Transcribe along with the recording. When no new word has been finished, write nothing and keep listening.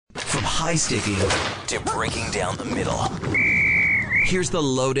high-sticking to breaking down the middle. Here's the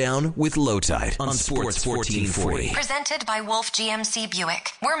Lowdown with Lowetide on Sports 1440. Presented by Wolf GMC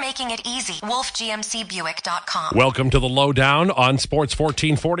Buick. We're making it easy. WolfGMCBuick.com. Welcome to the Lowdown on Sports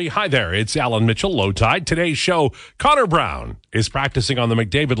 1440. Hi there, it's Alan Mitchell, Lowetide. Today's show, Connor Brown is practicing on the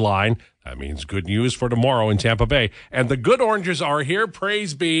McDavid line. That means good news for tomorrow in Tampa Bay. And the good oranges are here,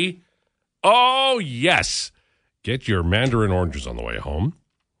 praise be. Oh, yes. Get your mandarin oranges on the way home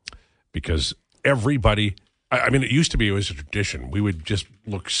because everybody... I mean, it used to be, it was a tradition. We would just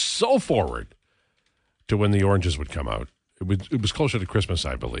look so forward to when the oranges would come out. It was closer to Christmas,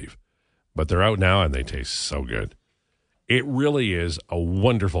 I believe. But they're out now, and they taste so good. It really is a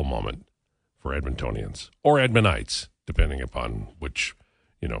wonderful moment for Edmontonians, or Edmondites, depending upon which,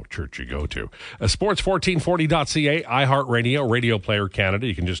 church you go to. Sports1440.ca, iHeartRadio, Radio Player Canada.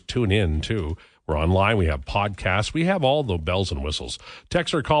 You can just tune in, too. We're online. We have podcasts. We have all the bells and whistles.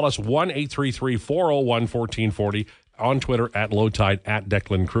 Text or call us 1-833-401-1440. On Twitter, at Lowetide, at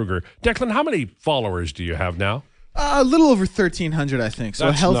Declan Kruger. Declan, how many followers do you have now? A little over 1,300, I think. So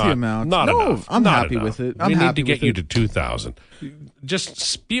that's a healthy amount. Not enough. I'm not happy enough. with it. We need to get you to 2,000. Just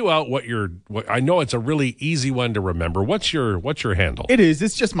spew out what I know it's a really easy one to remember. What's your handle? It is.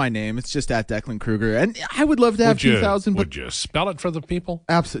 It's just my name. It's just at Declan Kruger. And I would love to have 2,000. Would you spell it for the people?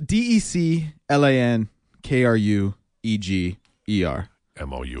 Absolutely. DECLANKRUEGER.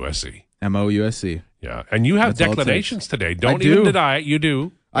 MOUSE. MOUSE. Yeah. And you have That's declinations today. Don't even deny it. You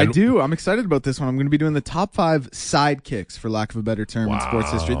do. I do. I'm excited about this one. I'm going to be doing the top 5 sidekicks, for lack of a better term, in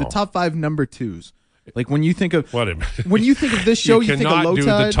sports history. The top 5 number 2s. Like when you think of when you think of this show, you think of Lowetide. You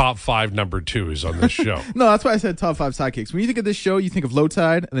cannot do the top 5 number 2s on this show. No, that's why I said top 5 sidekicks. When you think of this show, you think of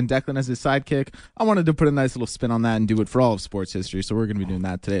Lowetide, and then Declan as his sidekick. I wanted to put a nice little spin on that and do it for all of sports history. So we're going to be doing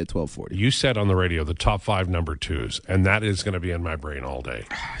that today at 12:40. You said on the radio the top 5 number 2s, and that is going to be in my brain all day.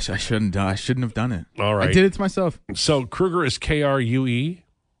 I shouldn't have done it. All right, I did it to myself. So Kruger is KRUE.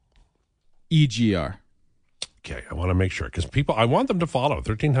 EGR. Okay, I want to make sure because I want them to follow.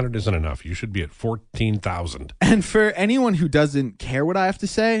 1,300 isn't enough. You should be at 14,000. And for anyone who doesn't care what I have to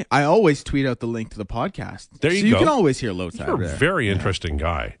say, I always tweet out the link to the podcast. There you go. So you can always hear Lowetide. You're a very interesting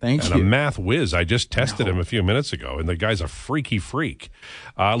guy. Thank you. And a math whiz. I just tested him a few minutes ago, and the guy's a freaky freak.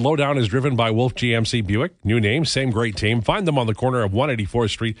 Lowdown is driven by Wolf GMC Buick. New name, same great team. Find them on the corner of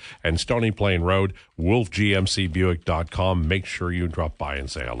 184th Street and Stony Plain Road. WolfGMCBuick.com. Make sure you drop by and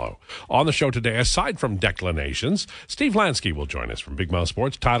say hello. On the show today, aside from declinations, Steve Lansky will join us from Big Mouth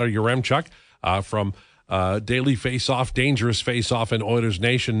Sports. Tyler Yaremchuk from Daily Face-Off, Dangerous Face-Off, and Oilers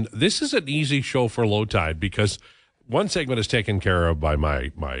Nation. This is an easy show for Lowetide because one segment is taken care of by my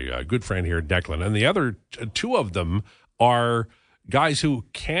good friend here, Declan, and the other 2 of them are guys who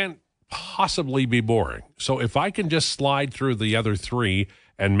can't possibly be boring. So if I can just slide through the other 3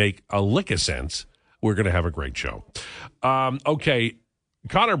 and make a lick of sense, we're going to have a great show. Okay.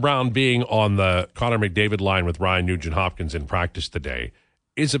 Connor Brown being on the Connor McDavid line with Ryan Nugent-Hopkins in practice today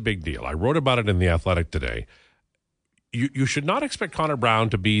is a big deal. I wrote about it in The Athletic today. You should not expect Connor Brown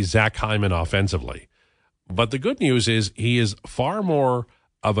to be Zach Hyman offensively. But the good news is he is far more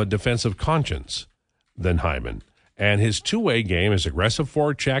of a defensive conscience than Hyman. And his two-way game, his aggressive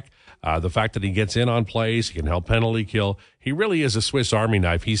forecheck, the fact that he gets in on plays, he can help penalty kill. He really is a Swiss Army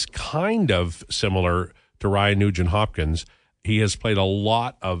knife. He's kind of similar to Ryan Nugent-Hopkins. He has played a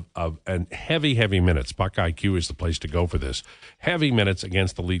lot of and heavy minutes. Puck IQ is the place to go for this. Heavy minutes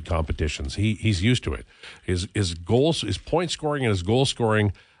against the league competitions. He's used to it. His goals, his point scoring, and his goal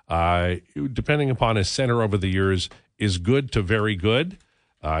scoring, depending upon his center over the years, is good to very good.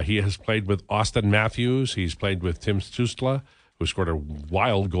 He has played with Austin Matthews. He's played with Tim Stützle, who scored a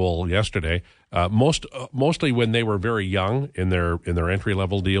wild goal yesterday. Mostly when they were very young in their entry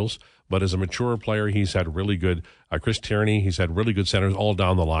level deals. But as a mature player, he's had really good, Chris Tierney, he's had really good centers all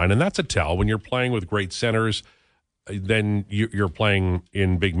down the line. And that's a tell. When you're playing with great centers, then you're playing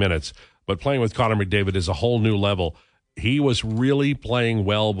in big minutes. But playing with Connor McDavid is a whole new level. He was really playing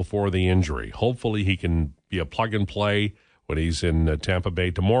well before the injury. Hopefully he can be a plug and play when he's in Tampa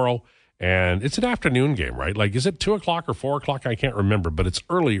Bay tomorrow. And it's an afternoon game, right? Like, is it 2 o'clock or 4 o'clock? I can't remember, but it's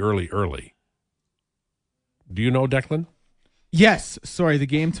early. Do you know, Declan? Yes. Sorry, the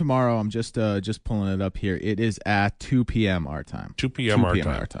game tomorrow, I'm just pulling it up here. It is at 2 p.m. our time. 2 p.m.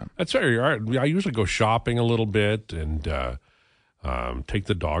 our time. That's very hard. I usually go shopping a little bit and take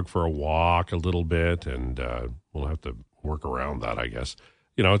the dog for a walk a little bit, and we'll have to work around that, I guess.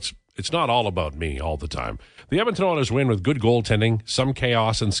 It's not all about me all the time. The Edmonton Oilers win with good goaltending, some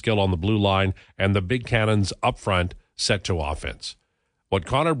chaos and skill on the blue line, and the big cannons up front set to offense. What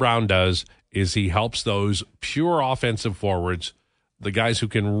Connor Brown does is he helps those pure offensive forwards the guys who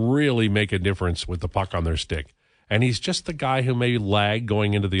can really make a difference with the puck on their stick. And he's just the guy who may lag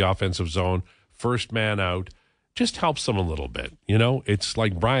going into the offensive zone, first man out, just helps them a little bit. You know, it's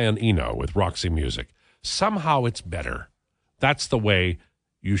like Brian Eno with Roxy Music. Somehow it's better. That's the way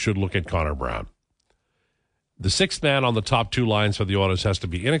you should look at Connor Brown. The sixth man on the top two lines for the Oilers has to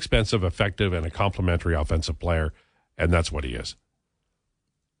be inexpensive, effective, and a complementary offensive player, and that's what he is.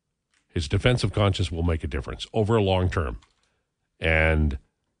 His defensive conscience will make a difference over a long term. And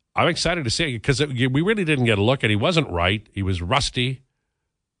I'm excited to see it because we really didn't get a look at it. He wasn't right. He was rusty.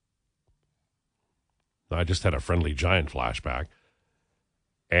 I just had a Friendly Giant flashback.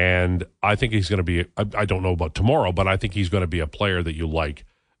 And I think he's going to be, I don't know about tomorrow, but I think he's going to be a player that you like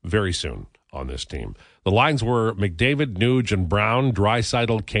very soon on this team. The lines were McDavid, Nuge, and Brown,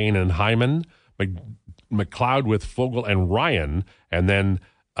 Draisaitl, Kane, and Hyman, McLeod with Fogle and Ryan, and then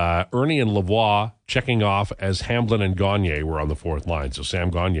Ernie and Lavoie checking off as Hamblin and Gagne were on the fourth line. So Sam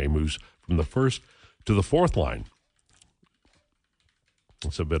Gagne moves from the first to the fourth line.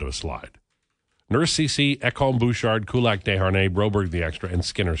 It's a bit of a slide. Nurse, CC, Ekholm, Bouchard, Kulak, Desharnais, Broberg the extra, and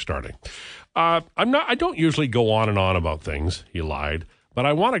Skinner starting. I don't usually go on and on about things, he lied, but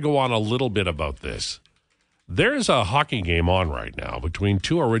I want to go on a little bit about this. There's a hockey game on right now between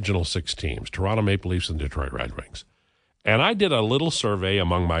two original six teams, Toronto Maple Leafs and Detroit Red Wings. And I did a little survey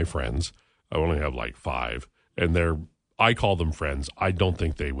among my friends. I only have like 5, and I call them friends. I don't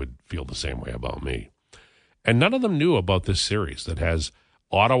think they would feel the same way about me. And none of them knew about this series that has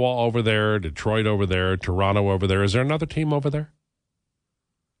Ottawa over there, Detroit over there, Toronto over there. Is there another team over there?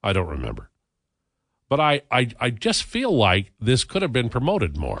 I don't remember. But I just feel like this could have been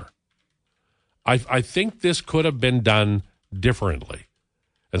promoted more. I think this could have been done differently.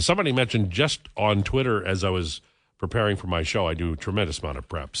 And somebody mentioned just on Twitter as I was preparing for my show, I do a tremendous amount of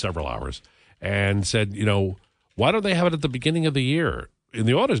prep, several hours, and said, why don't they have it at the beginning of the year? And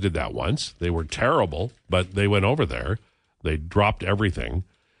the Oilers did that once. They were terrible, but they went over there. They dropped everything.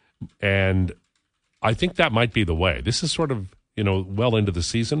 And I think that might be the way. This is sort of, well into the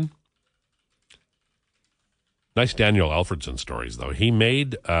season. Nice Daniel Alfredson stories, though. He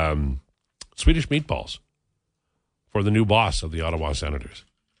made Swedish meatballs for the new boss of the Ottawa Senators.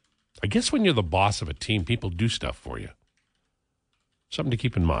 I guess when you're the boss of a team, people do stuff for you. Something to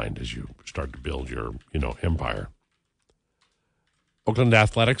keep in mind as you start to build your, empire. Oakland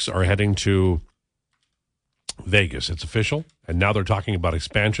Athletics are heading to Vegas. It's official, and now they're talking about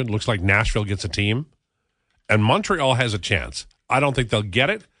expansion. Looks like Nashville gets a team, and Montreal has a chance. I don't think they'll get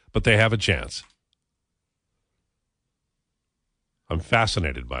it, but they have a chance. I'm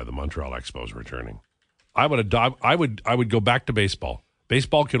fascinated by the Montreal Expos returning. I would go back to baseball.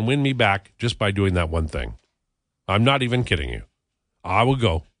 Baseball can win me back just by doing that one thing. I'm not even kidding you. I will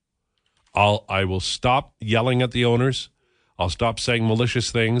go. I will stop yelling at the owners. I'll stop saying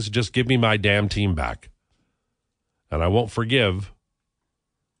malicious things. Just give me my damn team back. And I won't forgive,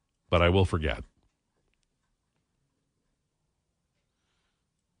 but I will forget.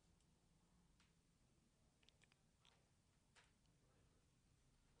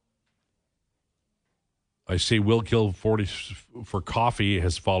 I see Will Kill 40 for coffee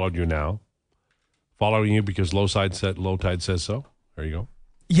has followed you now. Following you because Lowetide says so. There you go.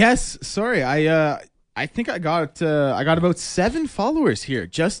 Yes, sorry. I think I got about 7 followers here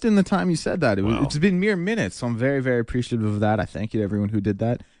just in the time you said that. It's been mere minutes, so I'm very, very appreciative of that. I thank you to everyone who did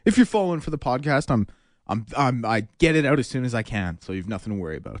that. If you're following for the podcast, I get it out as soon as I can, so you've nothing to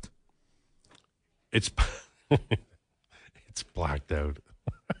worry about. It's blacked out.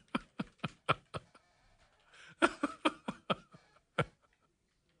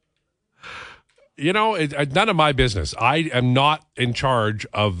 None of my business. I am not in charge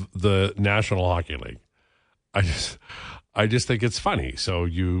of the National Hockey League. I just think it's funny. So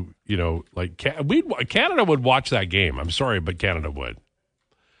Canada would watch that game. I'm sorry, but Canada would.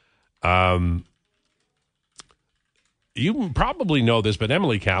 You probably know this, but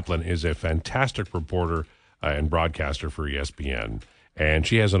Emily Kaplan is a fantastic reporter and broadcaster for ESPN, and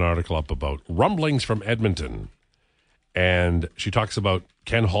she has an article up about rumblings from Edmonton. And she talks about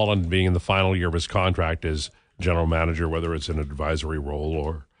Ken Holland being in the final year of his contract as general manager, whether it's in an advisory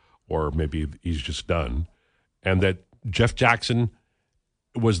role or maybe he's just done. And that Jeff Jackson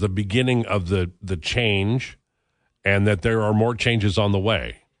was the beginning of the change and that there are more changes on the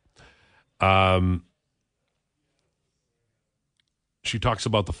way. She talks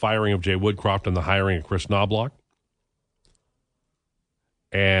about the firing of Jay Woodcroft and the hiring of Chris Knobloch.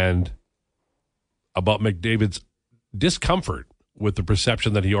 And about McDavid's discomfort with the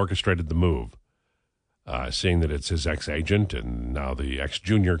perception that he orchestrated the move, seeing that it's his ex-agent and now the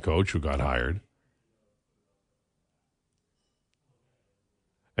ex-junior coach who got hired.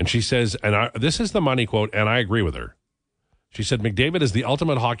 And she says, this is the money quote, and I agree with her. She said, McDavid is the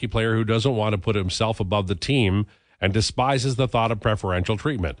ultimate hockey player who doesn't want to put himself above the team and despises the thought of preferential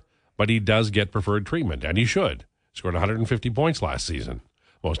treatment. But he does get preferred treatment, and he should. Scored 150 points last season.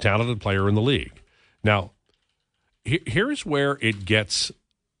 Most talented player in the league. Now, here's where it gets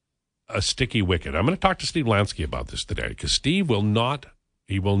a sticky wicket. I'm going to talk to Steve Lansky about this today because Steve will not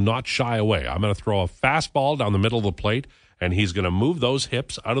shy away. I'm going to throw a fastball down the middle of the plate, and he's going to move those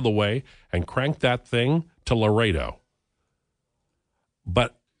hips out of the way and crank that thing to Laredo.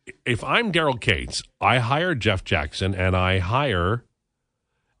 But if I'm Daryl Cates, I hire Jeff Jackson and I hire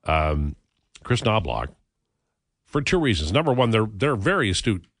Chris Knobloch for two reasons. Number one, they're very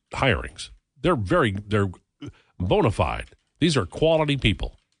astute hirings. They're bona fide. These are quality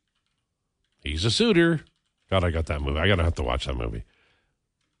people. He's a suitor. God, I got that movie. I gotta have to watch that movie.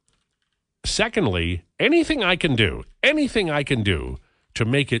 Secondly, anything I can do to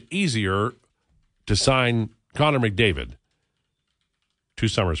make it easier to sign Connor McDavid 2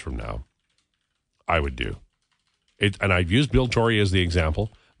 summers from now, I would do it. And I've used Bill Torrey as the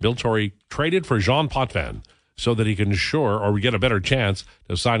example. Bill Torrey traded for Jean Potvin so that he can ensure, or we get a better chance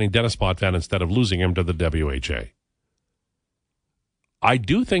of signing Dennis Potvin instead of losing him to the WHA. I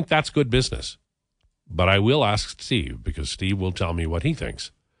do think that's good business, but I will ask Steve because Steve will tell me what he thinks.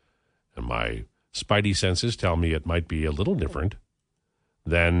 And my spidey senses tell me it might be a little different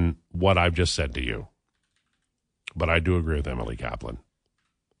than what I've just said to you. But I do agree with Emily Kaplan.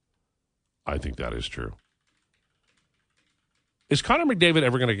 I think that is true. Is Connor McDavid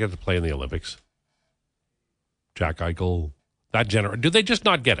ever going to get to play in the Olympics? Jack Eichel, do they just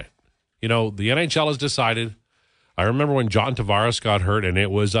not get it? You know, the NHL has decided. I remember when John Tavares got hurt, and it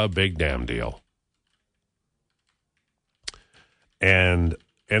was a big damn deal. And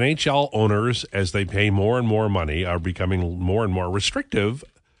NHL owners, as they pay more and more money, are becoming more and more restrictive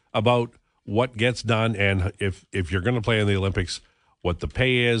about what gets done and if you're going to play in the Olympics, what the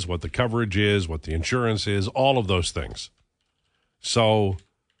pay is, what the coverage is, what the insurance is, all of those things. So,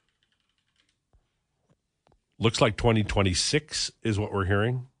 looks like 2026 is what we're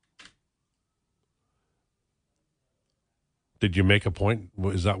hearing. Did you make a point?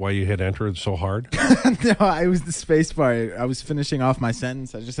 Is that why you hit enter so hard? No, it was the space bar. I was finishing off my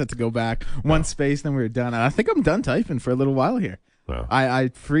sentence. I just had to go back one space, then we were done. I think I'm done typing for a little while here. No. I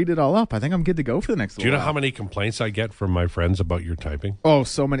freed it all up. I think I'm good to go for the next Do you know how many complaints I get from my friends about your typing? Oh,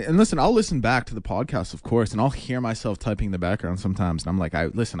 so many. And listen, I'll listen back to the podcast, of course, and I'll hear myself typing in the background sometimes. And I'm like, I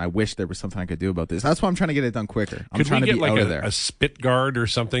wish there was something I could do about this. That's why I'm trying to get it done quicker. I'm trying to be out of there. A spit guard or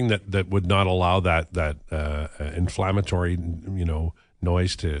something that would not allow that inflammatory,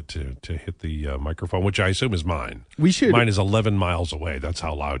 noise to hit the microphone, which I assume is mine. We should. Mine is 11 miles away. That's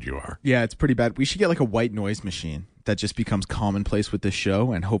how loud you are. Yeah, it's pretty bad. We should get like a white noise machine that just becomes commonplace with this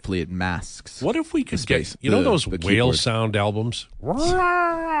show, and hopefully it masks. What if we could get, those whale keyboard sound albums?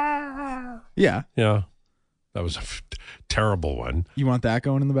 Yeah. Yeah. That was a terrible one. You want that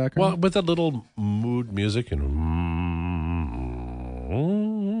going in the background? Well, with that little mood music and.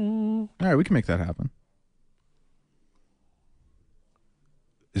 All right, we can make that happen.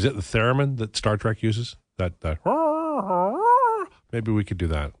 Is it the theremin that Star Trek uses? That maybe we could do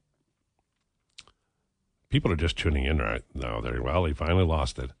that. People are just tuning in right now. He finally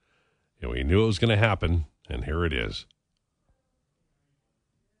lost it. We knew it was going to happen, and here it is.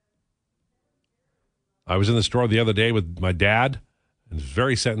 I was in the store the other day with my dad, and this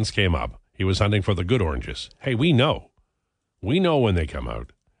very sentence came up. He was hunting for the good oranges. Hey, we know. We know when they come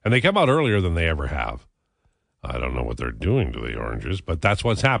out. And they come out earlier than they ever have. I don't know what they're doing to the oranges, but that's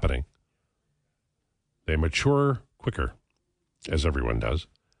what's happening. They mature quicker, as everyone does.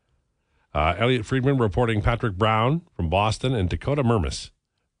 Elliot Friedman reporting Patrick Brown from Boston and Dakota Mermis.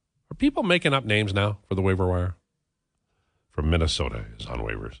 Are people making up names now for the waiver wire? From Minnesota is on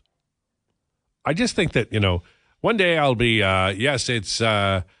waivers. I just think that, one day I'll be, it's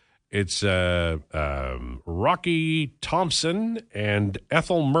Rocky Thompson and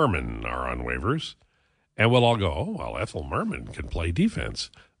Ethel Merman are on waivers. And we'll all go, oh, well, Ethel Merman can play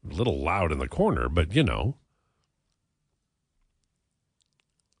defense. A little loud in the corner, but,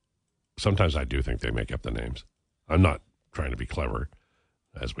 sometimes I do think they make up the names. I'm not trying to be clever.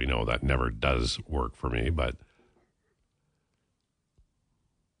 As we know, that never does work for me. But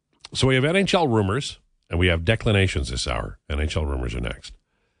so we have NHL rumors, and we have declinations this hour. NHL rumors are next.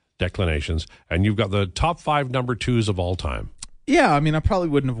 Declinations. And you've got the top 5 number 2s of all time. Yeah, I mean, I probably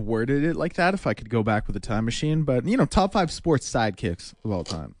wouldn't have worded it like that if I could go back with a time machine. But, top 5 sports sidekicks of all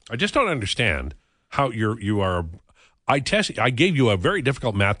time. I just don't understand how you are. I gave you a very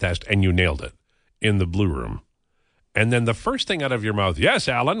difficult math test, and you nailed it in the Blue Room. And then the first thing out of your mouth, yes,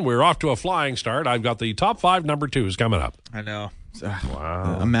 Alan, we're off to a flying start. I've got the top 5 number 2s coming up. I know.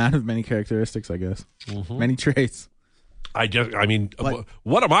 Wow. A man of many characteristics, I guess. Mm-hmm. Many traits.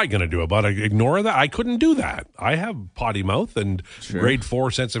 What am I going to do about it? Ignore that? I couldn't do that. I have potty mouth and grade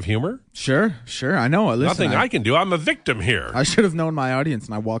 4 sense of humor. Sure. I know. Listen, nothing I can do. I'm a victim here. I should have known my audience,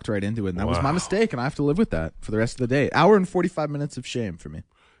 and I walked right into it, and that was my mistake, and I have to live with that for the rest of the day. Hour and 45 minutes of shame for me.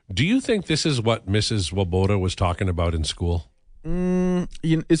 Do you think this is what Mrs. Swoboda was talking about in school?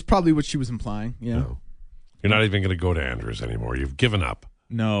 It's probably what she was implying, yeah. No. You're not even going to go to Andrews anymore. You've given up.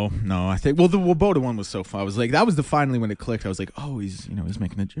 No. I think. Well, the Swoboda one was so fun. I was like, that was finally when it clicked. I was like, oh, he's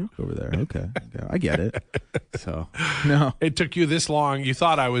making a joke over there. Okay, I get it. So no, it took you this long. You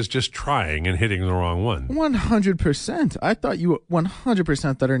thought I was just trying and hitting the wrong one. 100%. I thought you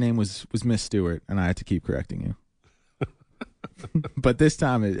 100% thought her name was Miss Stewart, and I had to keep correcting you. But this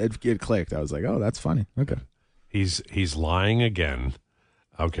time it clicked. I was like, oh, that's funny. Okay. He's lying again.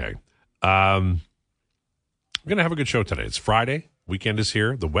 Okay. We're going to have a good show today. It's Friday. Weekend is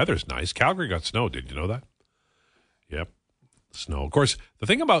here. The weather's nice. Calgary got snow. Did you know that? Yep. Snow. Of course, the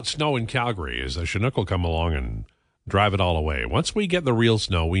thing about snow in Calgary is the Chinook will come along and drive it all away. Once we get the real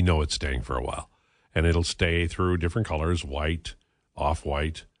snow, we know it's staying for a while. And it'll stay through different colors, white,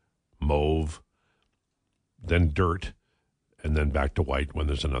 off-white, mauve, then dirt, and then back to white when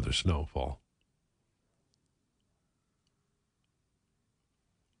there's another snowfall.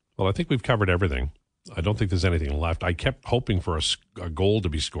 Well, I think we've covered everything. I don't think there's anything left. I kept hoping for a goal to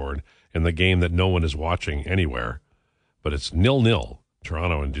be scored in the game that no one is watching anywhere, but it's 0-0,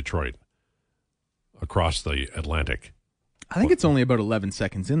 Toronto and Detroit across the Atlantic. I think it's only about 11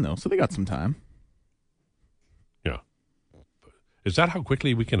 seconds in, though, so they got some time. Yeah. Is that how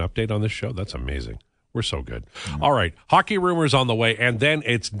quickly we can update on this show? That's amazing. We're so good. All right. Hockey rumors on the way, and then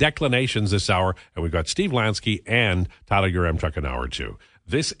it's declinations this hour, and we've got Steve Lansky and Tyler Uremchuk an hour too.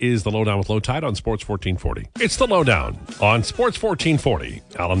 This is the Lowdown with Lowetide on Sports 1440. It's the Lowdown on Sports 1440.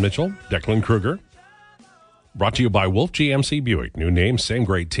 Alan Mitchell, Declan Kruger. Brought to you by Wolf GMC Buick. New name, same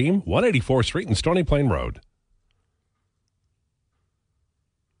great team. 184th Street and Stony Plain Road.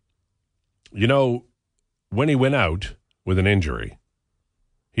 You know, when he went out with an injury,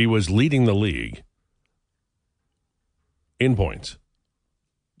 he was leading the league in points.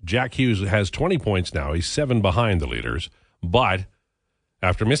 Jack Hughes has 20 points now. He's 7 behind the leaders, but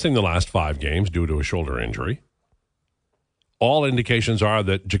after missing the last 5 games due to a shoulder injury, all indications are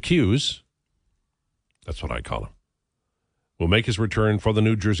that Jack Hughes, that's what I call him, will make his return for the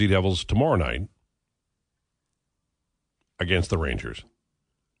New Jersey Devils tomorrow night against the Rangers.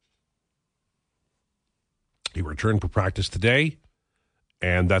 He returned for practice today,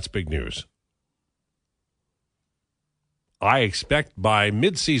 and that's big news. I expect by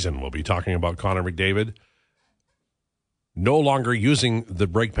midseason we'll be talking about Connor McDavid no longer using the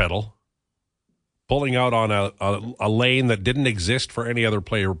brake pedal, pulling out on a lane that didn't exist for any other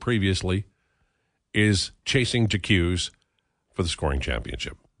player previously, is chasing Jack Hughes for the scoring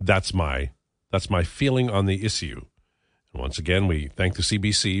championship. That's my feeling on the issue. And once again, we thank the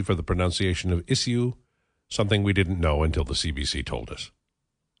CBC for the pronunciation of issue, something we didn't know until the CBC told us.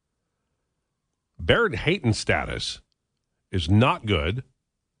 Barrett Hayton's status is not good.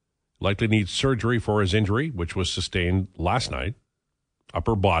 Likely needs surgery for his injury, which was sustained last night.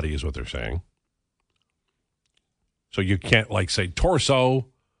 Upper body is what they're saying. So you can't say torso.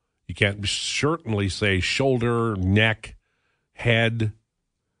 You can't certainly say shoulder, neck, head,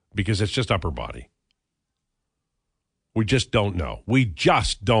 because it's just upper body. We just don't know. We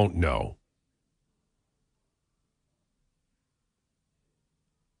just don't know.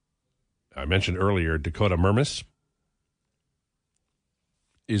 I mentioned earlier Dakota Mermis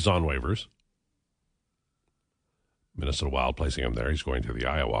is on waivers. Minnesota Wild placing him there. He's going to the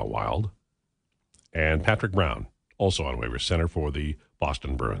Iowa Wild. And Patrick Brown, also on waivers, center for the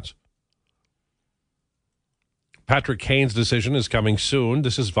Boston Bruins. Patrick Kane's decision is coming soon.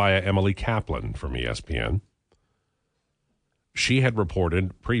 This is via Emily Kaplan from ESPN. She had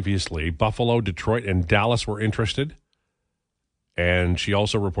reported previously Buffalo, Detroit, and Dallas were interested. And she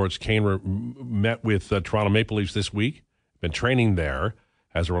also reports Kane met with Toronto Maple Leafs this week, been training there,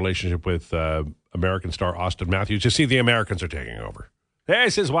 has a relationship with American star Austin Matthews. You see, the Americans are taking over.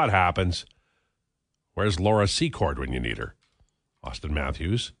 This is what happens. Where's Laura Secord when you need her? Austin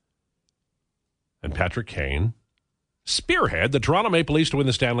Matthews and Patrick Kane spearhead the Toronto Maple Leafs to win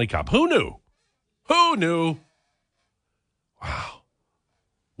the Stanley Cup. Who knew? Who knew? Wow.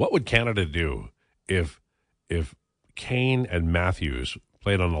 What would Canada do if Kane and Matthews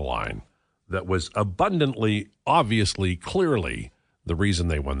played on a line that was abundantly, obviously, clearly the reason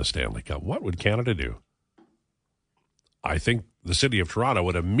they won the Stanley Cup? What would Canada do? I think the city of Toronto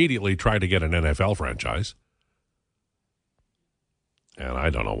would immediately try to get an NFL franchise. And I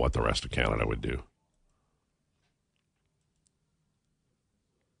don't know what the rest of Canada would do.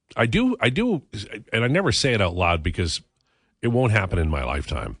 I do, and I never say it out loud because it won't happen in my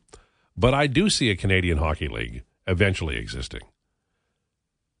lifetime. But I do see a Canadian Hockey League eventually existing.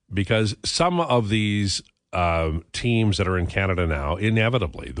 Because some of these teams that are in Canada now,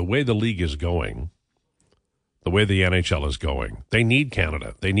 inevitably, the way the league is going, the way the NHL is going, they need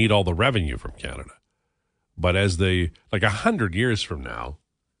Canada. They need all the revenue from Canada. But as they, like 100 years from now,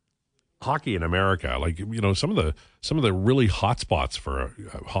 hockey in America, like, you know, some of the really hot spots for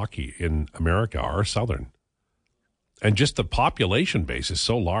hockey in America are southern. And just the population base is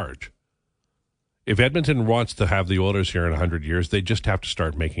so large. If Edmonton wants to have the Oilers here in 100 years, they just have to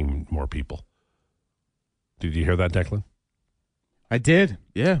start making more people. Did you hear that, Declan? I did.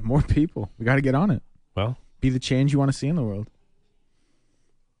 Yeah, more people. We got to get on it. Well, be the change you want to see in the world.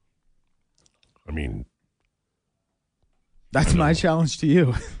 I mean, that's my challenge to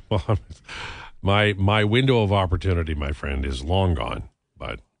you. Well, my window of opportunity, my friend, is long gone.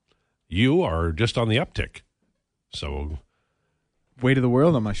 But you are just on the uptick. So, weight of the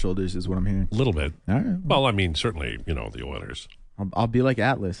world on my shoulders is what I'm hearing. A little bit. All right. Well, I mean, certainly, you know, the Oilers. I'll be like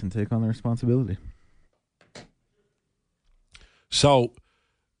Atlas and take on the responsibility. So,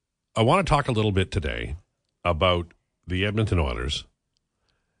 I want to talk a little bit today about the Edmonton Oilers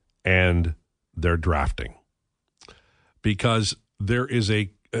and their drafting. Because there is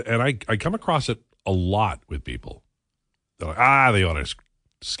and I come across it a lot with people. They're like, the Oilers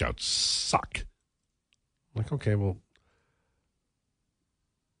scouts suck. I'm like, okay, well,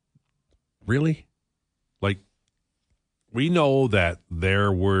 really? Like, we know that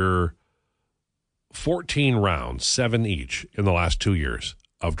there were 14 rounds, 7 each, in the last 2 years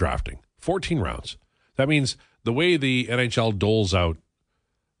of drafting. 14 rounds. That means the way the NHL doles out,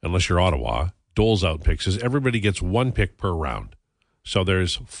 unless you're Ottawa, doles out picks is everybody gets 1 pick per round. So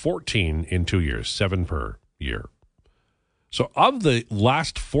there's 14 in 2 years, 7 per year. So of the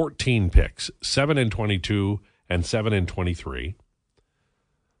last 14 picks, 7 in 22 and 7 in 23,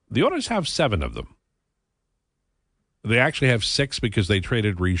 the Oilers have 7 of them. They actually have 6 because they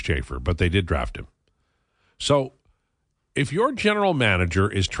traded Reece Schaefer, but they did draft him. So if your general manager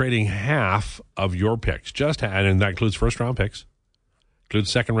is trading half of your picks, and that includes first-round picks,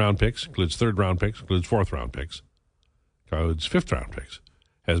 includes second-round picks, includes third-round picks, includes fourth-round picks, includes fifth-round picks,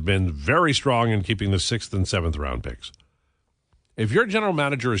 has been very strong in keeping the 6th and 7th-round picks. If your general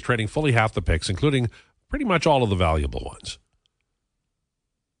manager is trading fully half the picks, including pretty much all of the valuable ones,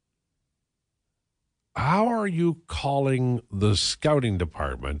 how are you calling the scouting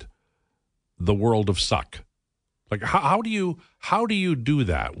department the world of suck? Like, how do you do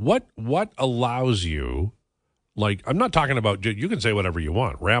that? What allows you? Like, I'm not talking about, you can say whatever you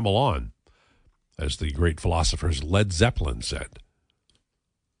want, ramble on, as the great philosophers Led Zeppelin said.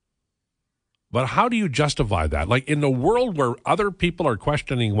 But how do you justify that? Like, in the world where other people are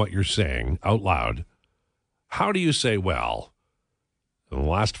questioning what you're saying out loud, how do you say, well, in the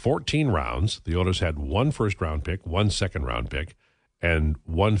last 14 rounds, the Oilers had 1 first-round pick, 1 second-round pick, and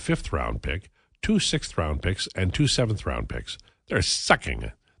 1 fifth-round pick, 2 sixth-round picks, and 2 seventh-round picks. They're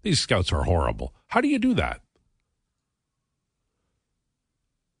sucking. These scouts are horrible. How do you do that?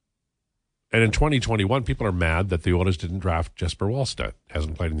 And in 2021, people are mad that the Oilers didn't draft Jesper Wallstedt.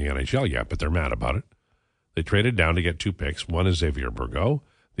 Hasn't played in the NHL yet, but they're mad about it. They traded down to get 2 picks. One is Xavier Bourgault.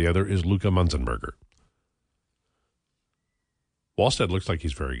 The other is Luka Munzenberger. Wallstedt looks like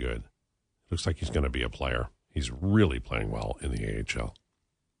he's very good. Looks like he's going to be a player. He's really playing well in the AHL.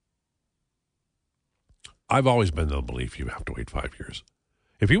 I've always been of the belief you have to wait 5 years.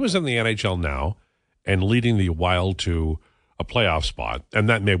 If he was in the NHL now and leading the Wild to a playoff spot, and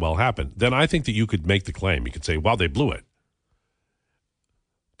that may well happen, then I think that you could make the claim. You could say, well, they blew it.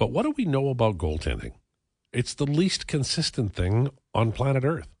 But what do we know about goaltending? It's the least consistent thing on planet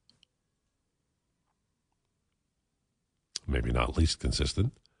Earth. Maybe not least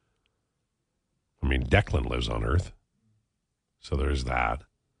consistent. I mean, Declan lives on Earth. So there's that.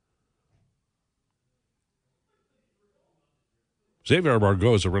 Xavier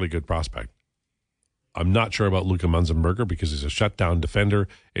Bourgault is a really good prospect. I'm not sure about Luka Munzenberger because he's a shutdown defender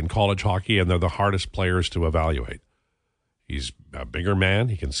in college hockey, and they're the hardest players to evaluate. He's a bigger man.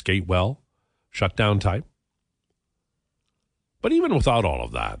 He can skate well, shutdown type. But even without all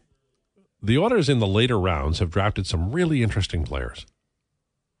of that, the Oilers in the later rounds have drafted some really interesting players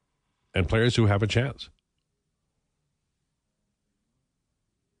and players who have a chance.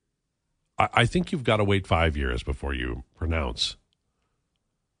 I think you've got to wait 5 years before you pronounce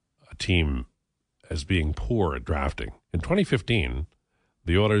a team as being poor at drafting. In 2015,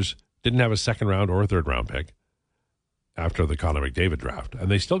 the Oilers didn't have a second-round or a third-round pick after the Connor McDavid draft, and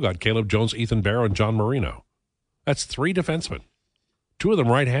they still got Caleb Jones, Ethan Barrow, and John Marino. That's 3 defensemen, 2 of them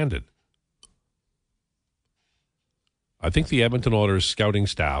right-handed. I think the Edmonton Oilers scouting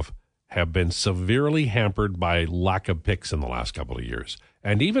staff have been severely hampered by lack of picks in the last couple of years.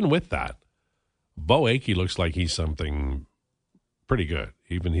 And even with that, Bo Akey looks like he's something pretty good.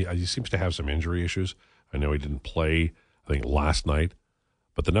 Even he seems to have some injury issues. I know he didn't play, I think, last night,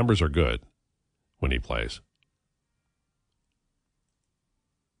 but the numbers are good when he plays.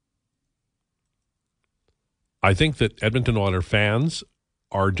 I think that Edmonton Oilers fans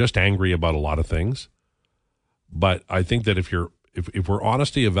are just angry about a lot of things, but I think that if we're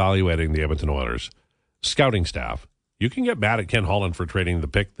honestly evaluating the Edmonton Oilers scouting staff, you can get mad at Ken Holland for trading the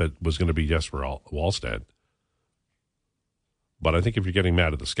pick that was going to be Jesper Wallstedt. But I think if you're getting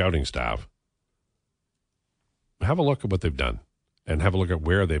mad at the scouting staff, have a look at what they've done and have a look at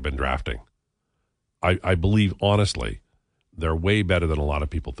where they've been drafting. I believe, honestly, they're way better than a lot of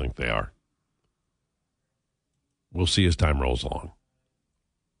people think they are. We'll see as time rolls along.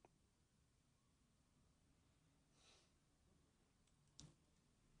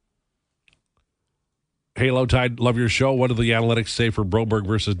 Hey, Lowetide, love your show. What do the analytics say for Broberg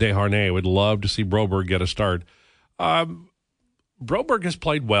versus Desharnais? Would love to see Broberg get a start. Broberg has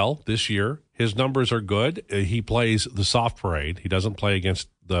played well this year. His numbers are good. He plays the soft parade. He doesn't play against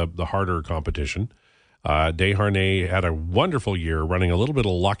the harder competition. Desharnais had a wonderful year, running a little bit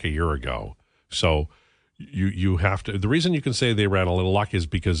of luck a year ago. So you have to. The reason you can say they ran a little luck is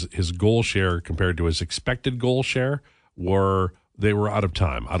because his goal share compared to his expected goal share were out of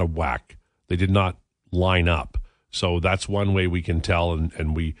time, out of whack. They did not line up. So that's one way we can tell,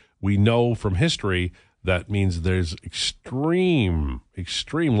 and we know from history that means there's extreme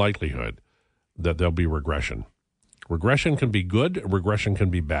likelihood that there'll be regression. Regression can be good, regression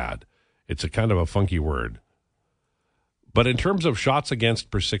can be bad. It's a kind of a funky word. But in terms of shots against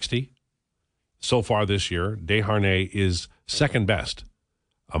per 60, so far this year, Desharnais is second best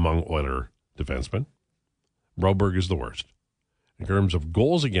among Oiler defensemen. Broberg is the worst. In terms of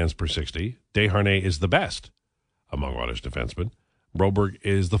goals against per 60, Desharnais is the best among Oilers defensemen. Broberg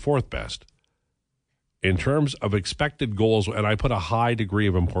is the fourth best. In terms of expected goals, and I put a high degree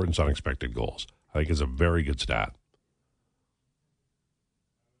of importance on expected goals, I think it's a very good stat.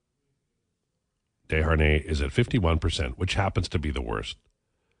 Desharnais is at 51%, which happens to be the worst.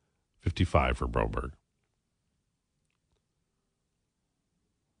 55 for Broberg.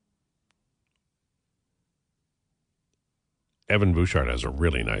 Evan Bouchard has a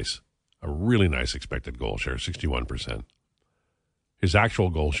really nice expected goal share, 61%. His actual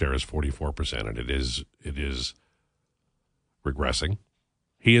goal share is 44%, and it is regressing.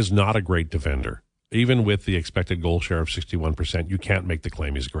 He is not a great defender. Even with the expected goal share of 61%, you can't make the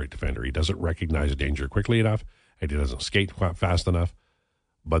claim he's a great defender. He doesn't recognize danger quickly enough, and he doesn't skate quite fast enough.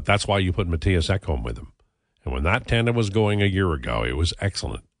 But that's why you put Matthias Ekholm with him. And when that tandem was going a year ago, it was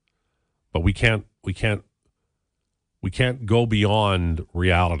excellent. But we can't go beyond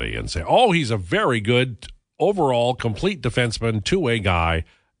reality and say, oh, he's a very good overall complete defenseman, two-way guy,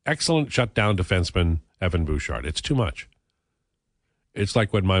 excellent shutdown defenseman, Evan Bouchard. It's too much. It's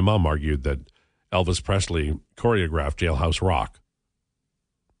like when my mom argued that Elvis Presley choreographed Jailhouse Rock.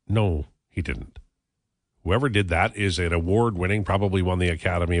 No, he didn't. Whoever did that is an award-winning, probably won the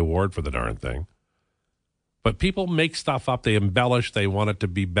Academy Award for the darn thing. But people make stuff up. They embellish. They want it to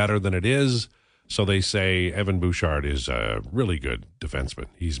be better than it is. So they say Evan Bouchard is a really good defenseman.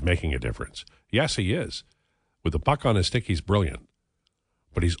 He's making a difference. Yes, he is. With the puck on his stick, he's brilliant.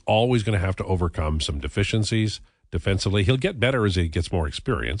 But he's always going to have to overcome some deficiencies defensively. He'll get better as he gets more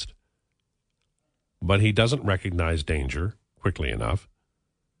experienced. But he doesn't recognize danger quickly enough.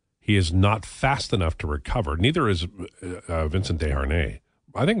 He is not fast enough to recover. Neither is Vincent Desharnais.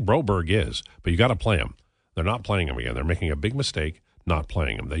 I think Broberg is, but you got to play him. They're not playing him again. They're making a big mistake not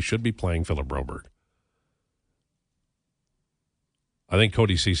playing him. They should be playing Philip Broberg. I think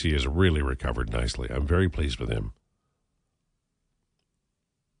Cody Ceci has really recovered nicely. I'm very pleased with him.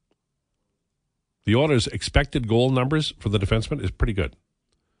 The Oilers' expected goal numbers for the defenseman is pretty good.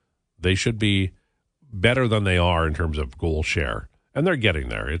 They should be better than they are in terms of goal share. And they're getting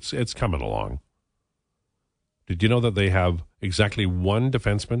there. It's coming along. Did you know that they have exactly one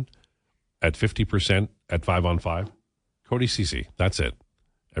defenseman at 50% at 5-on-5? Cody Ceci. That's it.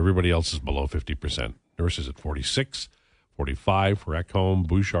 Everybody else is below 50%. Nurse is at 46, 45 for Ekholm.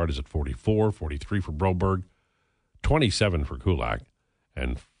 Bouchard is at 44, 43 for Broberg, 27 for Kulak,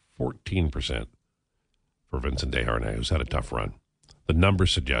 and 14% for Vincent Desharnais, who's had a tough run. The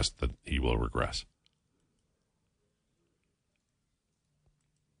numbers suggest that he will regress.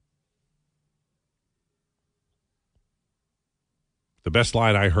 The best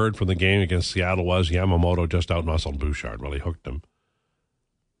line I heard from the game against Seattle was Yamamoto just outmuscled Bouchard. Well, he hooked him.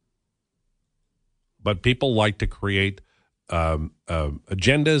 But people like to create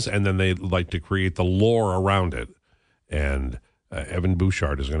agendas, and then they like to create the lore around it. And Evan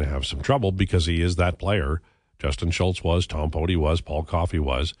Bouchard is going to have some trouble because he is that player. Justin Schultz was, Tom Poti was, Paul Coffey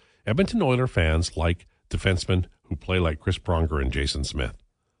was. Edmonton Oilers fans like defensemen who play like Chris Pronger and Jason Smith.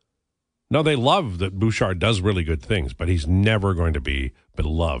 No, they love that Bouchard does really good things, but he's never going to be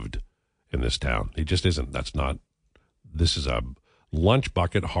beloved in this town. He just isn't. This is a lunch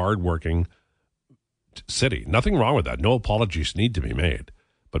bucket, hard-working city. Nothing wrong with that. No apologies need to be made.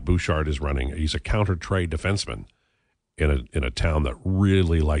 But Bouchard is he's a counter-trade defenseman in a town that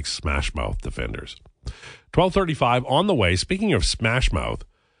really likes smash-mouth defenders. 12:35 on the way. Speaking of smash-mouth,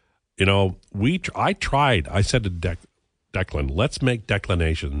 I said to Declan, let's make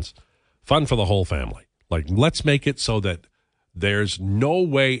declinations fun for the whole family. Like, let's make it so that there's no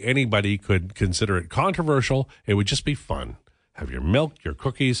way anybody could consider it controversial. It would just be fun. Have your milk, your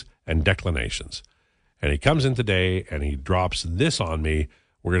cookies, and declinations. And he comes in today and he drops this on me.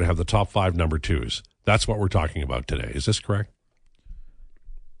 We're going to have the top 5 number 2s. That's what we're talking about today. Is this correct?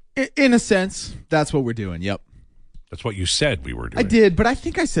 In a sense, that's what we're doing. Yep. That's what you said we were doing. I did, but I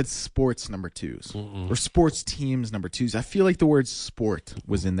think I said sports number 2s or sports teams number 2s. I feel like the word sport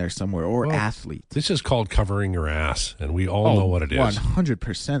was in there somewhere, or athlete. This is called covering your ass, and we all know what it is.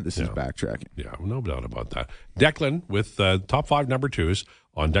 100% this is backtracking. Yeah, no doubt about that. Declan with top 5 number 2s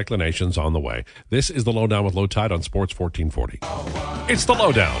on declinations on the way. This is the Lowdown with Lowetide on Sports 1440. It's the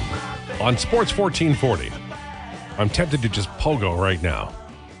Lowdown on Sports 1440. I'm tempted to just pogo right now.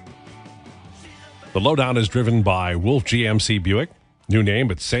 The Lowdown is driven by Wolf GMC Buick. New name,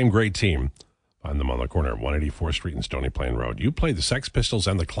 but same great team. Find them on the corner of 184th Street and Stony Plain Road. You played the Sex Pistols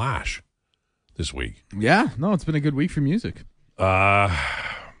and the Clash this week. Yeah, no, it's been a good week for music. There's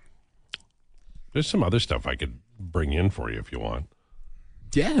some other stuff I could bring in for you if you want.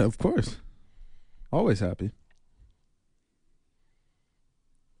 Yeah, of course. Always happy.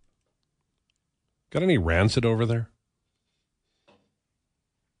 Got any rancid over there?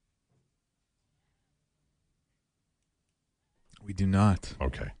 We do not.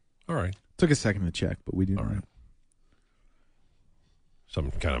 Okay. All right. Took a second to check, but we do not. Right.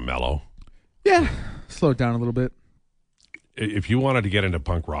 Some kind of mellow. Yeah. Slow it down a little bit. If you wanted to get into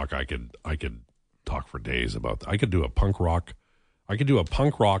punk rock, I could talk for days about that. I could do a punk rock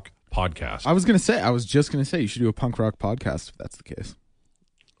podcast. I was just gonna say you should do a punk rock podcast if that's the case.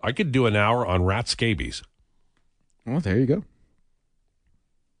 I could do an hour on rat scabies. Well, there you go.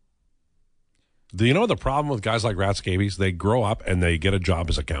 Do you know the problem with guys like rat scabies? They grow up and they get a job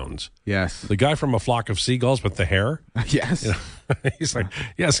as accountants. Yes. The guy from A Flock of Seagulls with the hair. Yes. He's like,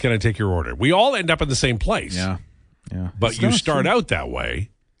 yes, can I take your order? We all end up in the same place. Yeah. Yeah. But you start out that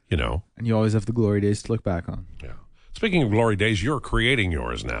way, And you always have the glory days to look back on. Yeah. Speaking of glory days, you're creating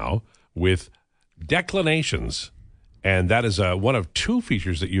yours now with declinations. And that is one of 2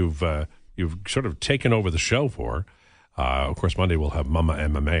 features that you've sort of taken over the show for. Of course, Monday we'll have Mama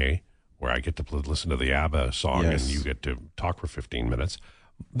MMA, where I get to listen to the ABBA song, yes, and you get to talk for 15 minutes.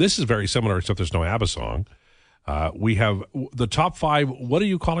 This is very similar, except there's no ABBA song. We have the top 5. What are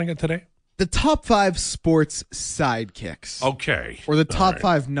you calling it today? The top 5 sports sidekicks. Okay. Or the top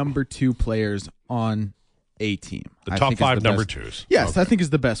 5 number 2 players on a team. The top 5 number 2s. Yes, okay. I think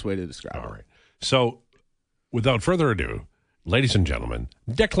is the best way to describe it. All right. So, without further ado, ladies and gentlemen,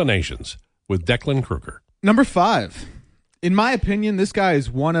 declinations with Declan Kruger. Number 5. In my opinion, this guy is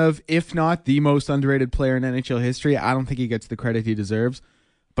one of, if not the most underrated player in NHL history. I don't think he gets the credit he deserves.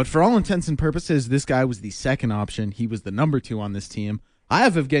 But for all intents and purposes, this guy was the second option. He was the number 2 on this team. I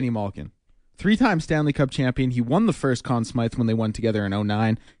have Evgeny Malkin. 3-time Stanley Cup champion. He won the first Conn Smythe when they won together in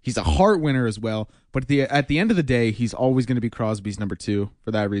 2009. He's a Hart winner as well. But at the end of the day, he's always going to be Crosby's number 2.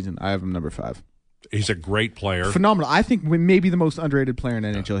 For that reason, I have him number 5. He's a great player. Phenomenal. I think maybe the most underrated player in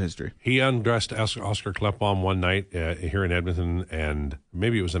NHL history. He undressed Oscar Kleppbaum one night here in Edmonton, and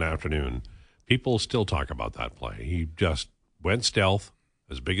maybe it was an afternoon. People still talk about that play. He just went stealth,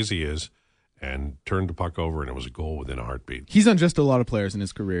 as big as he is, and turned the puck over, and it was a goal within a heartbeat. He's undressed a lot of players in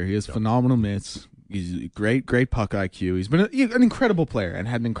his career. He has phenomenal mitts. He's great puck IQ. He's been an incredible player and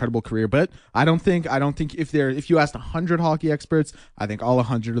had an incredible career. But I don't think if you asked 100 hockey experts, I think all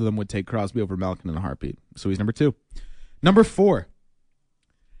 100 of them would take Crosby over Malkin in a heartbeat. So he's number 2. Number 4.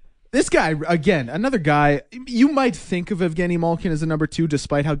 This guy, again, another guy, you might think of Evgeny Malkin as a number 2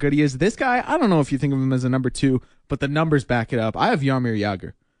 despite how good he is. This guy, I don't know if you think of him as a number 2, but the numbers back it up. I have Jaromir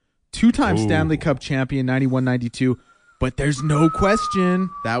Jagr. 2-time Stanley Cup champion, 91-92. But there's no question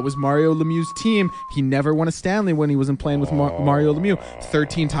that was Mario Lemieux's team. He never won a Stanley when he wasn't playing with Mario Lemieux.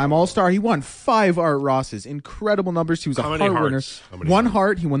 13-time All-Star. He won 5 Art Rosses. Incredible numbers. He was a Hart winner. One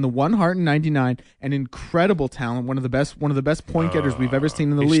Hart. He won the one Hart in '99. An incredible talent. One of the best point getters we've ever seen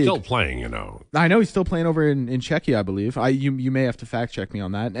in the league. He's still playing, you know. I know he's still playing over in Czechia, I believe. You may have to fact check me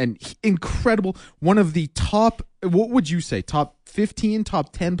on that. And incredible. One of the top. What would you say? Top 15,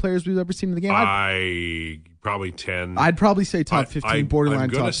 top 10 players we've ever seen in the game? Probably 10. I'd probably say top 15, borderline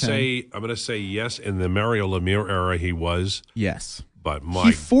top 10. I'm going to say yes. In the Mario Lemieux era, he was. Yes. But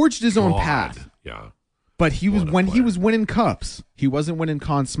he forged his own path. Yeah. But he was he was winning cups. He wasn't winning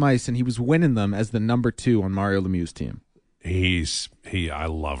Conn Smythes, and he was winning them as the number 2 on Mario Lemieux's team. I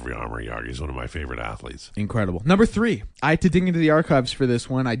love Jaromir Jagr. He's one of my favorite athletes. Incredible. Number 3. I had to dig into the archives for this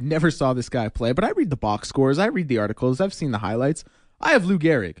one. I never saw this guy play, but I read the box scores. I read the articles. I've seen the highlights. I have Lou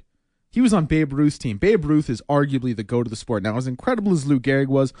Gehrig. He was on Babe Ruth's team. Babe Ruth is arguably the GOAT of the sport. Now, as incredible as Lou Gehrig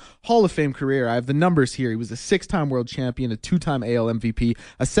was, Hall of Fame career, I have the numbers here. He was a 6-time world champion, a 2-time AL MVP,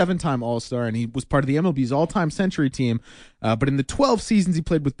 a 7-time All-Star, and he was part of the MLB's all-time century team. But in the 12 seasons he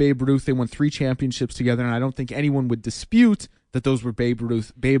played with Babe Ruth, they won 3 championships together, and I don't think anyone would dispute that those were Babe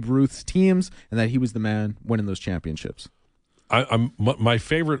Ruth's teams and that he was the man winning those championships. My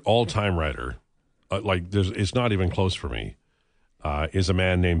favorite all-time writer, it's not even close for me, is a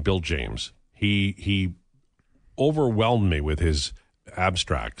man named Bill James. He overwhelmed me with his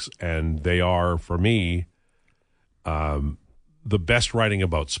abstracts, and they are, for me, the best writing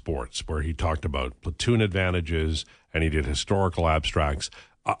about sports, where he talked about platoon advantages and he did historical abstracts.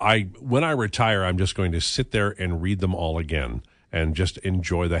 When I retire, I'm just going to sit there and read them all again and just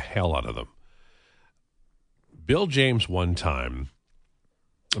enjoy the hell out of them. Bill James one time,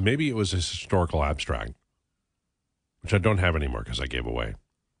 maybe it was his historical abstract, which I don't have anymore because I gave away.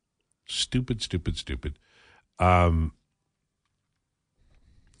 Stupid.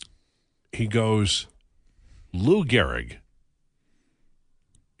 He goes, Lou Gehrig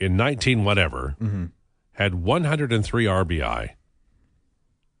in 19 whatever had 103 RBI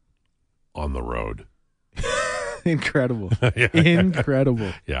on the road. Incredible.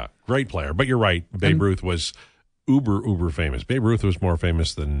 Incredible. Yeah, great player. But you're right. Babe Ruth was uber famous. Babe Ruth was more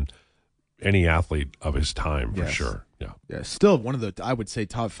famous than any athlete of his time, for sure. Yeah. Still one of the, I would say,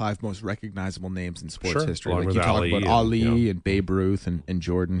 top 5 most recognizable names in sports history. Along Like with you talk about Ali and Babe Ruth and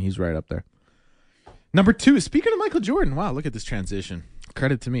Jordan. He's right up there. Number 2, speaking of Michael Jordan, wow, look at this transition.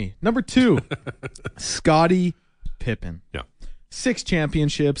 Credit to me. Number 2, Scottie Pippen. Yeah. 6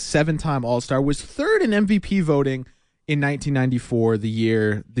 championships, 7-time All-Star, was 3rd in MVP voting in 1994, the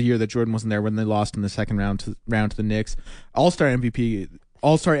year that Jordan wasn't there when they lost in the second round to the Knicks. All-Star MVP,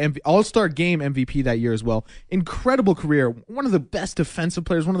 All-Star Game MVP that year as well. Incredible career. One of the best defensive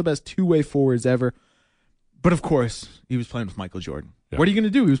players, one of the best two-way forwards ever. But of course, he was playing with Michael Jordan. Yeah. What are you going to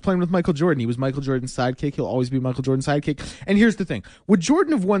do? He was playing with Michael Jordan. He was Michael Jordan's sidekick. He'll always be Michael Jordan's sidekick. And here's the thing. Would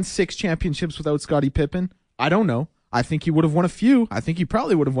Jordan have won 6 championships without Scottie Pippen? I don't know. I think he would have won a few. I think he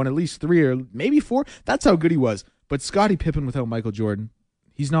probably would have won at least 3 or maybe 4. That's how good he was. But Scottie Pippen without Michael Jordan,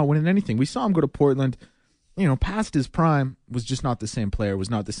 he's not winning anything. We saw him go to Portland. Past his prime, was just not the same player, was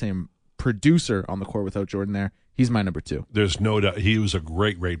not the same producer on the court without Jordan there. He's my number 2. There's no doubt. He was a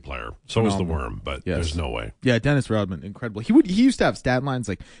great player. So was the Worm, but there's no way. Yeah, Dennis Rodman, incredible. He used to have stat lines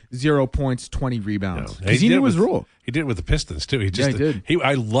like 0 points, 20 rebounds. Because he knew his role. He did it with the Pistons, too. He did.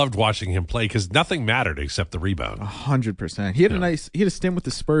 I loved watching him play because nothing mattered except the rebound. 100%. He had a stint with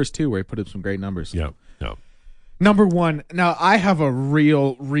the Spurs, too, where he put up some great numbers. Yeah. Number 1. Now, I have a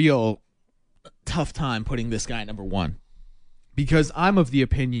real tough time putting this guy at number 1 because I'm of the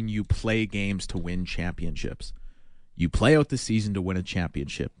opinion you play games to win championships. You play out the season to win a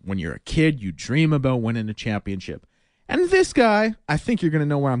championship. When you're a kid, you dream about winning a championship. And this guy, I think you're going to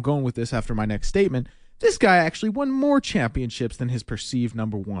know where I'm going with this after my next statement. This guy actually won more championships than his perceived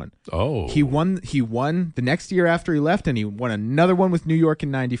number 1. Oh. He won the next year after he left, and he won another one with New York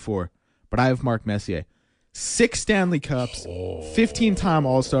in 94. But I have Mark Messier. 6 Stanley Cups, 15-time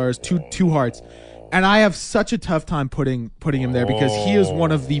All-Stars, two Hearts. And I have such a tough time putting him there because he is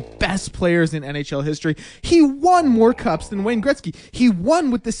one of the best players in NHL history. He won more cups than Wayne Gretzky. He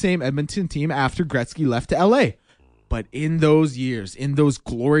won with the same Edmonton team after Gretzky left to L.A. But in those years, in those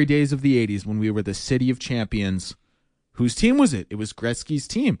glory days of the 80s when we were the city of champions, whose team was it? It was Gretzky's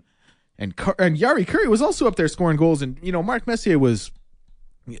team. And Jari Kurri was also up there scoring goals. And, Mark Messier was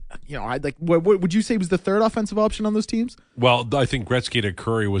What would you say was the third offensive option on those teams? Well, I think Gretzky to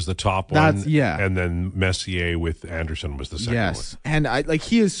Curry was the top one. Yeah. And then Messier with Anderson was the second one. Yes. And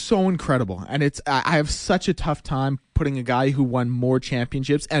he is so incredible. And I have such a tough time putting a guy who won more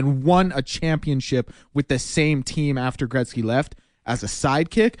championships and won a championship with the same team after Gretzky left as a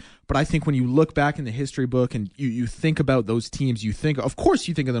sidekick. But I think when you look back in the history book and you think about those teams, of course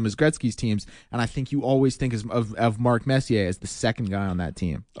you think of them as Gretzky's teams, and I think you always think of Mark Messier as the second guy on that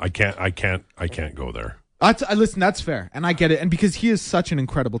team. I can't go there. Listen, that's fair, and I get it, and because he is such an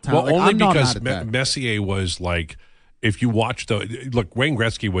incredible talent. Well, only because Messier Messier was like, if you watch Wayne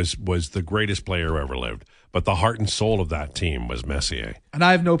Gretzky was the greatest player who ever lived, but the heart and soul of that team was Messier. And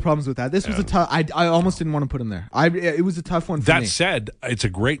I have no problems with that. This was a tough. I almost didn't want to put him there. It was a tough one for me. That said, it's a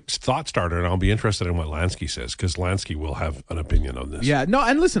great thought starter, and I'll be interested in what Lansky says, because Lansky will have an opinion on this. Yeah, no,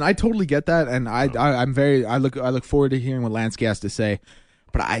 and listen, I totally get that, and I look forward to hearing what Lansky has to say.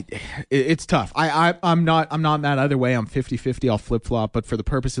 But it's tough. I'm not mad either way. I'm 50-50. I'll flip-flop. But for the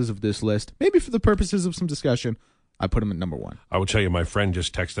purposes of this list, maybe for the purposes of some discussion, I put him at number one. I will tell you, my friend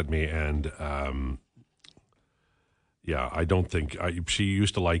just texted me, and I don't think she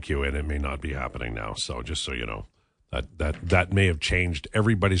used to like you, and it may not be happening now. So just so you know, that may have changed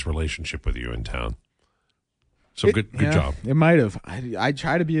everybody's relationship with you in town. So good job. It might have. I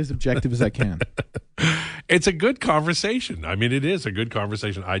try to be as objective as I can. It's a good conversation. I mean, it is a good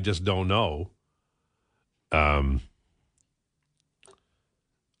conversation. I just don't know. God,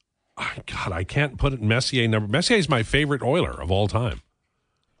 I can't put it Messier number. Messier is my favorite Oiler of all time.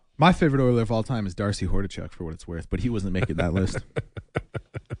 My favorite Oiler of all time is Darcy Hordichuk, for what it's worth, but he wasn't making that list.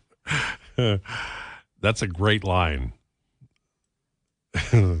 That's a great line.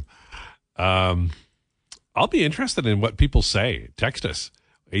 I'll be interested in what people say. Text us,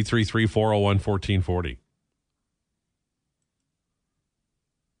 833-401-1440.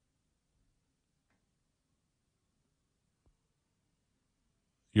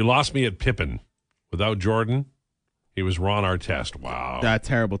 You lost me at Pippen. Without Jordan, he was Ron Artest. Wow. That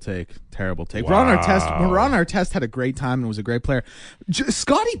terrible take. Terrible take. Wow. Ron Artest had a great time and was a great player.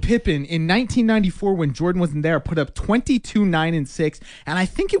 Scottie Pippen in 1994, when Jordan wasn't there, put up 22, 9, and 6, and I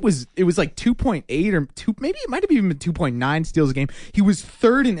think it was like 2.8 or 2, maybe it might have even been 2.9 steals a game. He was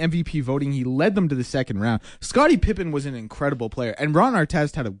third in MVP voting. He led them to the second round. Scottie Pippen was an incredible player, and Ron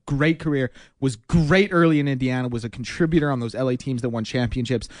Artest had a great career, was great early in Indiana, was a contributor on those LA teams that won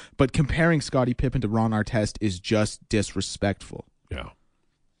championships, but comparing Scottie Pippen to Ron Artest is just disrespectful. Yeah.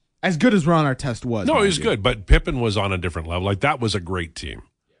 As good as Ron Artest was. No, he was good, but Pippen was on a different level. Like, that was a great team.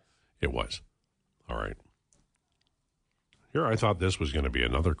 It was. All right. Here, I thought this was going to be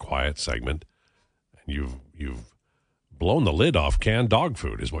another quiet segment, and you've blown the lid off canned dog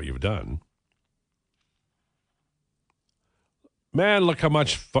food is what you've done. Man, look how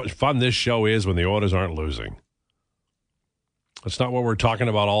much fun this show is when the Oilers aren't losing. That's not what we're talking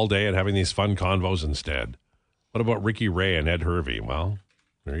about all day and having these fun convos instead. What about Ricky Ray and Ed Hervey? Well,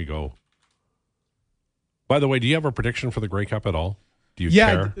 there you go. By the way, do you have a prediction for the Grey Cup at all? Do you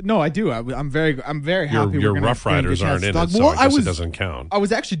care? No, I do. I'm very happy. Your Rough Riders aren't in it, so I guess it doesn't count. I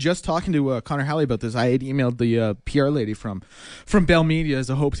was actually just talking to Connor Halley about this. I had emailed the PR lady from Bell Media as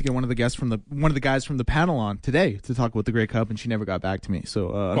a hope to get one of the guys from the panel on today to talk about the Grey Cup, and she never got back to me.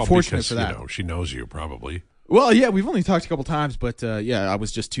 So unfortunate for that. She knows you probably. Well, yeah, we've only talked a couple times, but I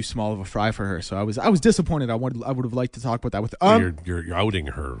was just too small of a fry for her, so I was disappointed. I would have liked to talk about that with. You're outing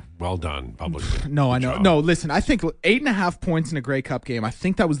her. Well done, publicly. No, I know. No, listen, I think 8.5 points in a Grey Cup game. I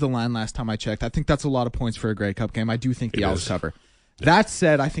think that was the line last time I checked. I think that's a lot of points for a Grey Cup game. I do think the Owls cover. That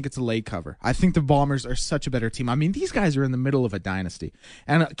said, I think it's a late cover. I think the Bombers are such a better team. I mean, these guys are in the middle of a dynasty.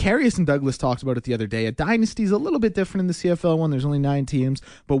 And Carius and Douglas talked about it the other day. A dynasty is a little bit different in the CFL one. There's only 9 teams.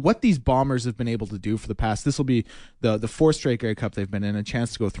 But what these Bombers have been able to do for the past, this will be the 4th straight Grey Cup they've been in, a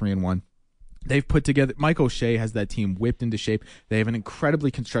chance to go 3-1. They've put together, Mike O'Shea has that team whipped into shape. They have an incredibly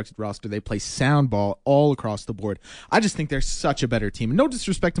constructed roster. They play sound ball all across the board. I just think they're such a better team. And no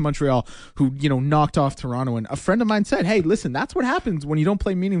disrespect to Montreal, who, knocked off Toronto. And a friend of mine said, hey, listen, that's what happens when you don't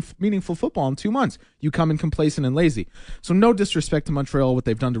play meaningful football in 2 months. You come in complacent and lazy. So no disrespect to Montreal, what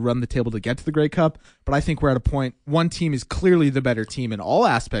they've done to run the table to get to the Grey Cup. But I think we're at a point, one team is clearly the better team in all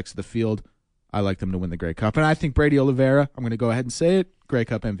aspects of the field. I like them to win the Grey Cup. And I think Brady Oliveira, I'm going to go ahead and say it, Grey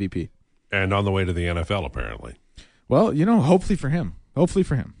Cup MVP. And on the way to the NFL, apparently. Well, hopefully for him. Hopefully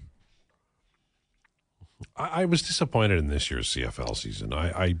for him. I was disappointed in this year's CFL season.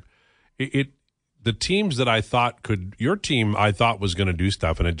 The teams that I thought your team I thought was going to do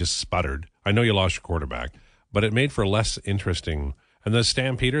stuff, and it just sputtered. I know you lost your quarterback, but it made for less interesting. And the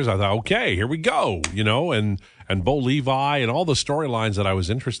Stampeders, I thought, okay, here we go, and Bo Levi and all the storylines that I was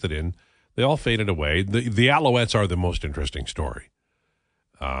interested in, they all faded away. The Alouettes are the most interesting story.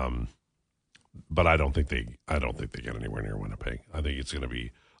 But I don't think they get anywhere near Winnipeg. I think it's going to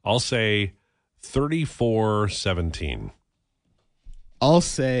be, I'll say 34-17. I'll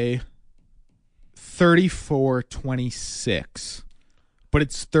say 34-26. But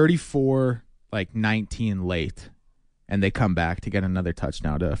it's 34-19 late. And they come back to get another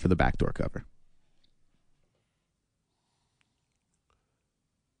touchdown for the backdoor cover.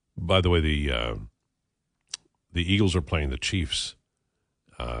 By the way, the Eagles are playing the Chiefs.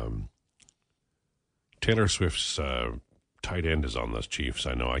 Taylor Swift's tight end is on the Chiefs.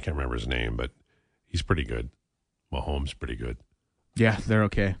 I know. I can't remember his name, but he's pretty good. Mahomes pretty good. Yeah, they're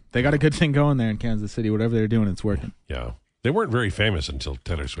okay. They got a good thing going there in Kansas City. Whatever they're doing, it's working. Yeah. They weren't very famous until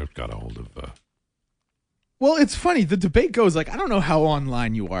Taylor Swift got a hold of... Well, it's funny. The debate goes I don't know how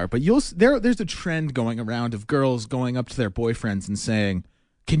online you are, but there's a trend going around of girls going up to their boyfriends and saying,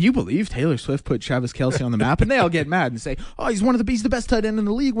 "Can you believe Taylor Swift put Travis Kelce on the map?" And they all get mad and say, "Oh, he's the best tight end in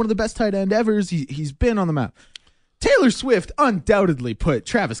the league, one of the best tight end ever. He's been on the map." Taylor Swift undoubtedly put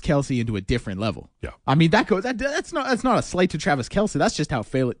Travis Kelce into a different level. Yeah, I mean that's not a slight to Travis Kelce. That's just how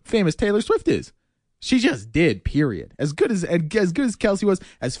famous Taylor Swift is. She just did, period. As good as Kelce was,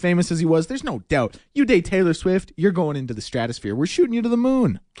 as famous as he was, there's no doubt. You date Taylor Swift, you're going into the stratosphere. We're shooting you to the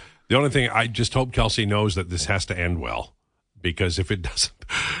moon. The only thing, I just hope Kelce knows that this has to end well. Because if it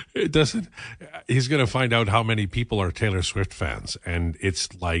doesn't, he's going to find out how many people are Taylor Swift fans. And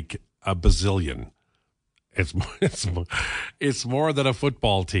it's like a bazillion. It's more than a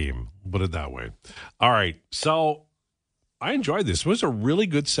football team, put it that way. All right, so... I enjoyed this. It was a really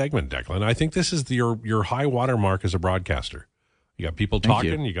good segment, Declan. I think this is your high water mark as a broadcaster. You got people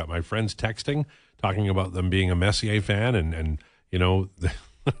talking. You got my friends texting, talking about them being a Messier fan, and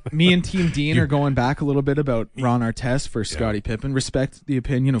me and Team Dean are going back a little bit about Ron Artest for Scottie Pippen. Respect the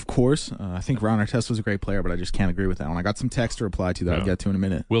opinion, of course. I think Ron Artest was a great player, but I just can't agree with that one. I got some text to reply to that I'll get to in a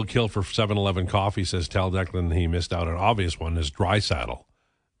minute. Will Kill for 7-Eleven Coffee says, tell Declan he missed out on an obvious one, is Draisaitl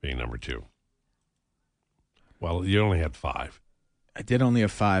being number 2. Well, you only had 5. I did only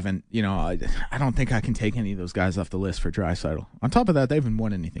have 5, and, I don't think I can take any of those guys off the list for Draisaitl. On top of that, they haven't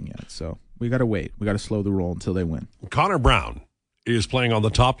won anything yet, so we got to wait. We got to slow the roll until they win. Connor Brown is playing on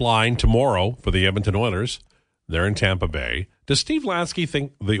the top line tomorrow for the Edmonton Oilers. They're in Tampa Bay. Does Steve Lansky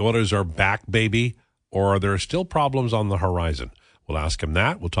think the Oilers are back, baby, or are there still problems on the horizon? We'll ask him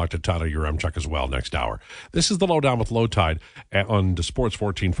that. We'll talk to Tyler Uremchuk as well next hour. This is the Lowdown with Lowetide on Sports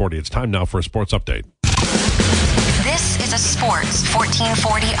 1440. It's time now for a sports update. This is a Sports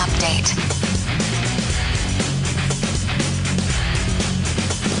 1440 update.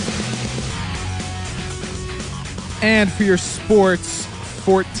 And for your Sports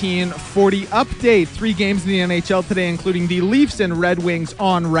 1440 update, 3 games in the NHL today, including the Leafs and Red Wings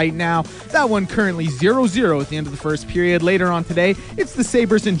on right now. That one currently 0-0 at the end of the first period. Later on today, it's the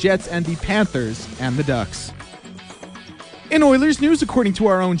Sabres and Jets and the Panthers and the Ducks. In Oilers news, according to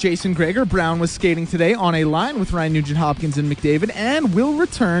our own Jason Greger, Brown was skating today on a line with Ryan Nugent-Hopkins and McDavid and will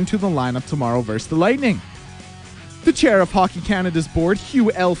return to the lineup tomorrow versus the Lightning. The chair of Hockey Canada's board,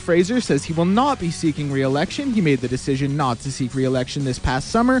 Hugh L. Fraser, says he will not be seeking re-election. He made the decision not to seek re-election this past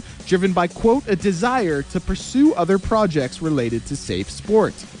summer, driven by, quote, a desire to pursue other projects related to safe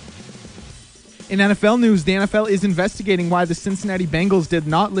sport. In NFL news, the NFL is investigating why the Cincinnati Bengals did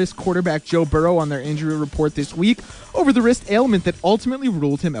not list quarterback Joe Burrow on their injury report this week over the wrist ailment that ultimately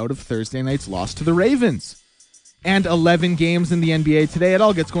ruled him out of Thursday night's loss to the Ravens. And 11 games in the NBA today. It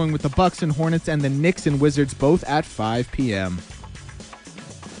all gets going with the Bucks and Hornets and the Knicks and Wizards both at 5 p.m.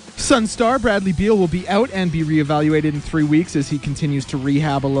 Sun star Bradley Beal will be out and be reevaluated in 3 weeks as he continues to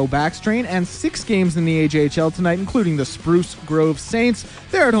rehab a low back strain, and 6 games in the AJHL tonight, including the Spruce Grove Saints.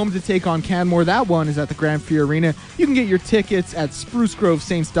 They're at home to take on Canmore. That one is at the Grand Prix Arena. You can get your tickets at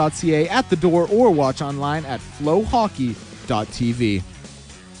sprucegrovesaints.ca at the door or watch online at flowhockey.tv.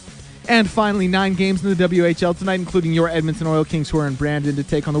 And finally, 9 games in the WHL tonight, including your Edmonton Oil Kings, who are in Brandon to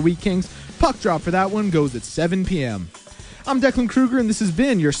take on the Wheat Kings. Puck drop for that one goes at 7 p.m. I'm Declan Kruger, and this has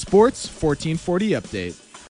been your Sports 1440 Update.